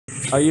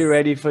Are you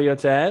ready for your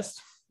test?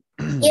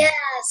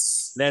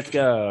 Yes. Let's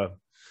go.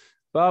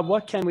 Bob,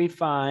 what can we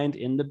find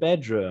in the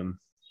bedroom?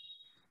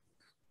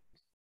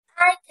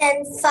 I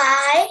can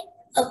find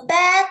a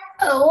bed,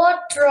 a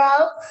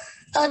wardrobe,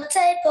 a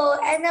table,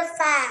 and a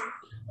fan.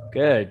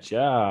 Good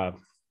job.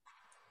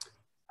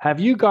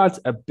 Have you got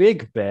a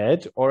big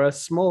bed or a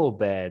small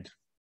bed?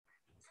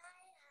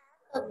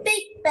 A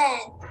big bed.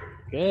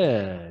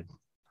 Good.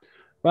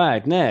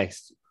 Right,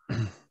 next.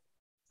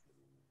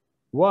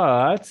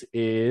 What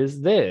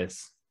is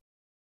this?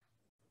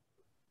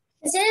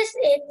 This is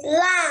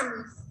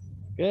lamp.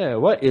 Good.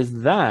 What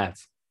is that?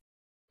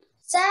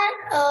 That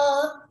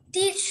a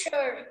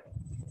teacher.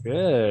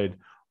 Good.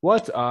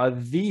 What are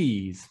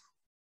these?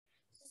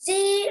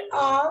 These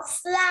are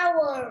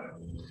flowers.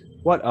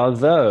 What are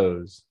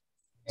those?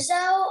 Those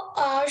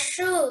are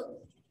shoes.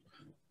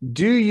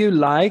 Do you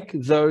like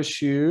those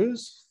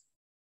shoes?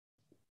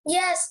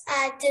 Yes,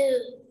 I do.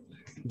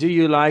 Do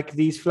you like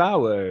these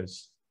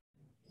flowers?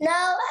 No,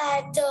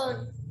 I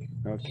don't.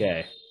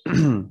 Okay.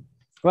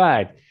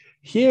 Right.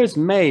 Here's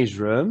May's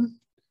room,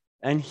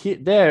 and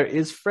there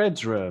is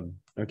Fred's room.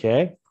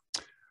 Okay.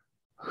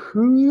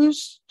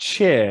 Whose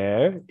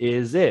chair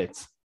is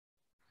it?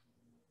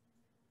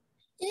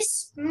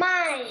 It's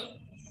mine.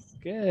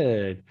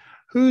 Good.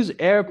 Whose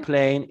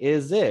airplane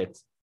is it?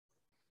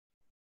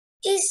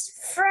 It's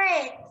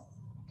Fred.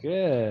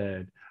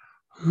 Good.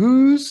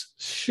 Whose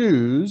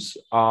shoes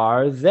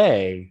are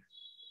they?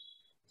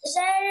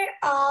 They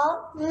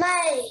are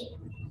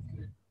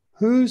mine.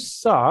 Whose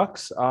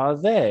socks are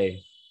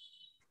they?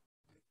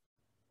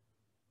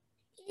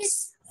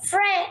 It's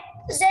Fred.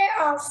 They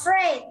are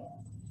Fred.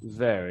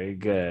 Very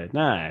good.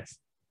 Nice.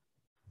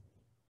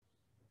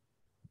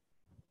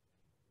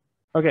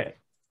 Okay.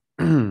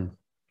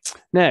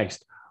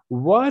 Next,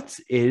 what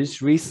is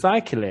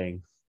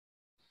recycling?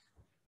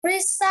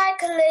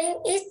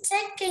 Recycling is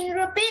taking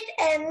rubbish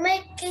and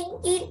making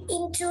it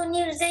into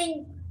new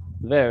things.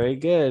 Very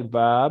good,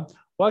 Bob.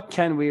 What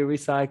can we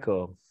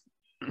recycle?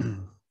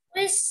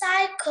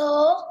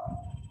 Recycle.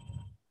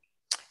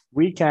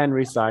 We can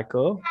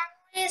recycle.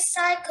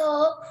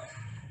 Recycle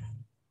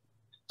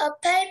a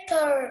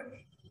paper,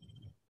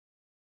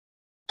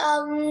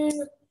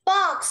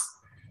 box,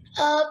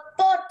 a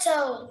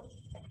bottle.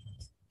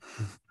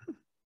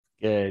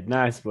 Good,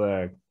 nice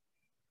work.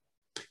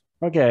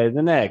 Okay,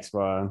 the next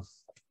one.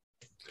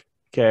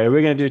 Okay,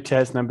 we're gonna do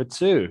test number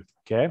 2,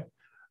 okay?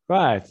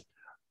 Right,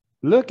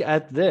 look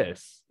at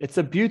this. It's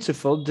a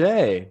beautiful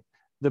day.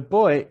 The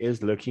boy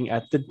is looking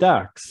at the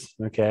ducks,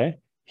 okay?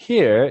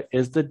 Here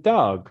is the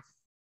dog.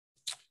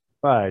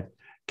 Right,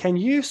 can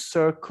you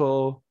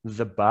circle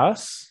the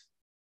bus?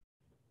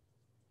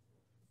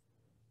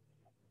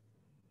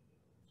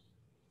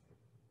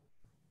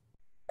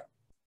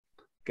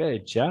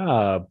 Good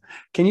job.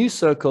 Can you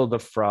circle the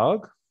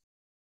frog?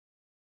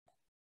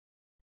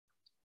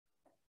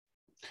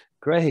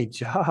 Great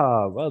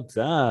job. Well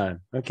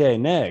done. Okay,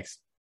 next.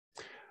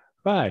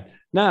 Right.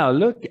 Now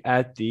look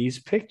at these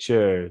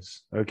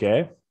pictures.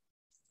 Okay.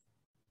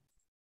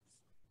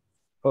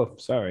 Oh,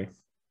 sorry.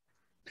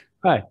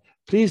 Right.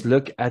 Please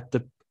look at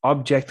the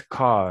object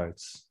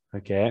cards.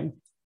 Okay.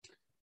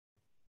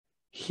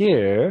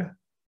 Here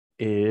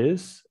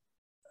is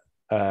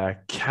a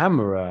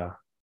camera.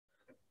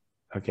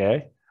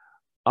 Okay.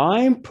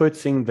 I'm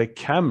putting the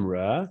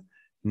camera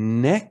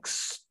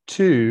next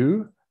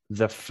to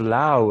the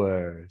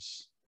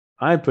flowers.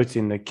 I'm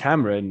putting the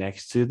camera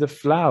next to the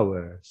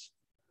flowers.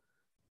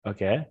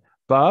 Okay.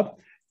 Bob,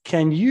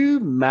 can you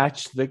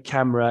match the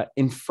camera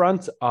in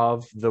front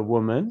of the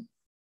woman?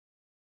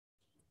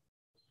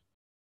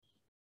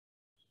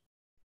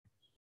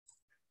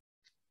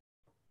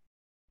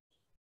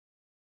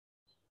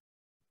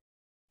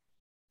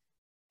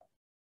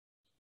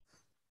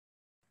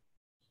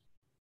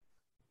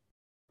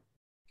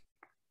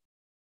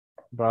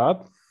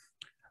 Bob?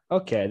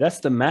 Okay, that's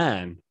the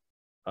man.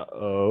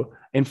 Uh-oh.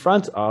 In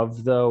front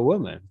of the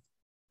woman.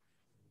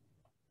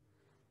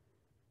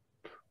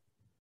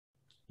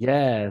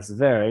 Yes,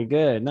 very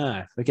good.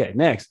 Nice. Okay,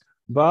 next.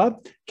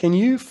 Bob, can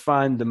you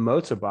find the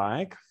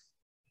motorbike?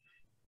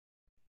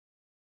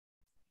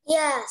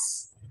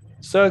 Yes.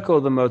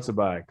 Circle the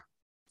motorbike.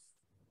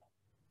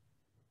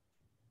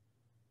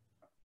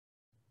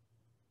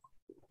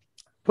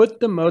 Put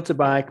the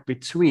motorbike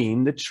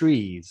between the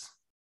trees.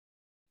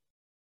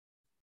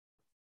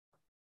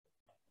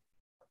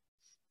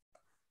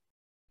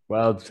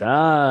 Well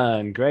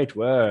done. Great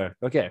work.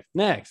 Okay,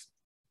 next.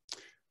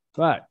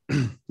 Right.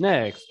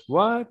 Next,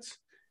 what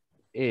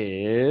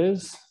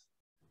is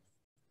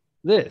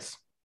this?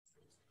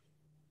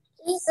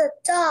 It's a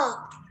dog.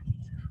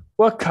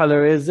 What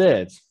color is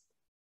it?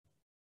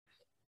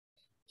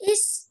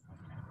 It's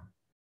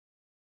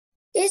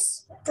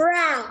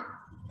brown.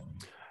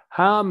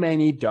 How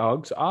many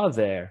dogs are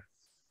there?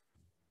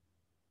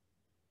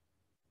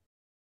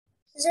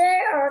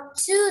 There are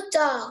 2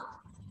 dogs.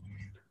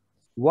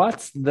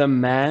 What's the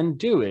man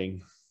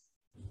doing?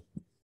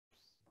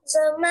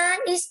 The man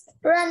is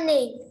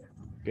running.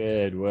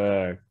 Good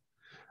work.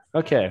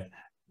 Okay,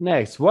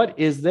 next, what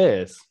is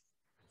this?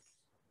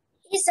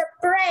 It's a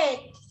bread.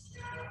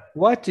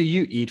 What do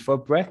you eat for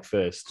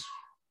breakfast?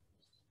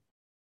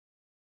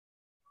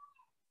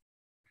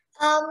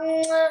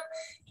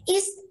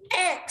 It's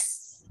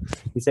eggs.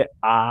 You say,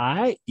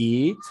 I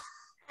eat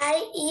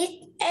I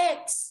eat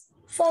eggs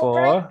for for,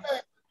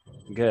 breakfast.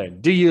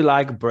 good. Do you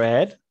like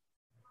bread?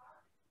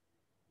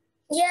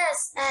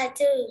 Yes, I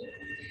do.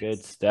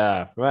 Good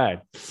stuff, right.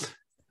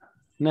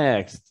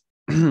 Next,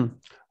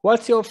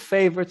 what's your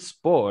favorite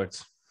sport?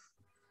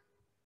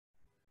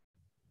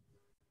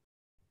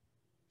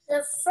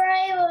 The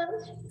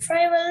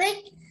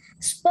favorite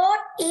sport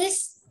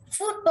is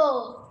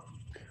football.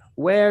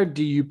 Where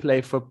do you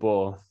play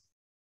football?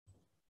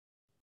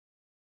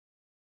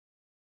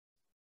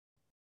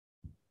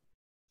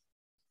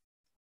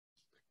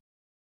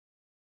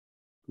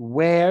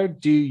 Where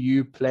do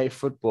you play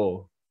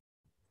football?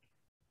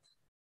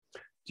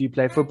 Do you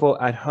play football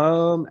at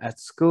home, at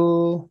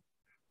school?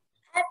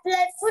 I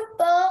play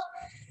football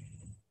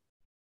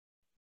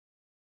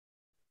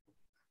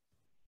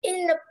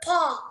in the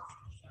park.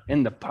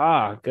 In the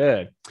park,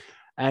 good.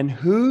 And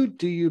who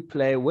do you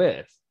play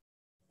with?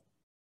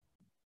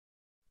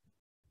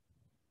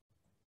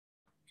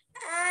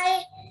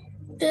 I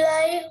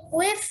play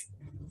with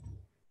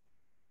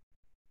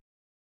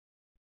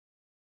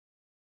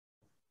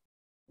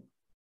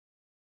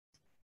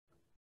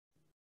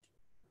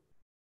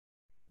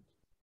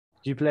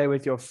Do you play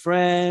with your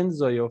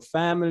friends or your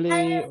family?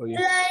 Or your...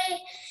 play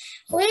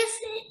with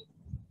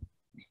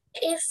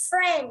a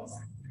friend.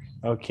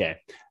 Okay.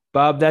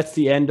 Bob, that's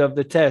the end of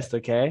the test,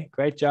 okay?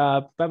 Great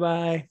job.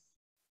 Bye-bye.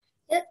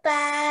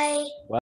 Goodbye.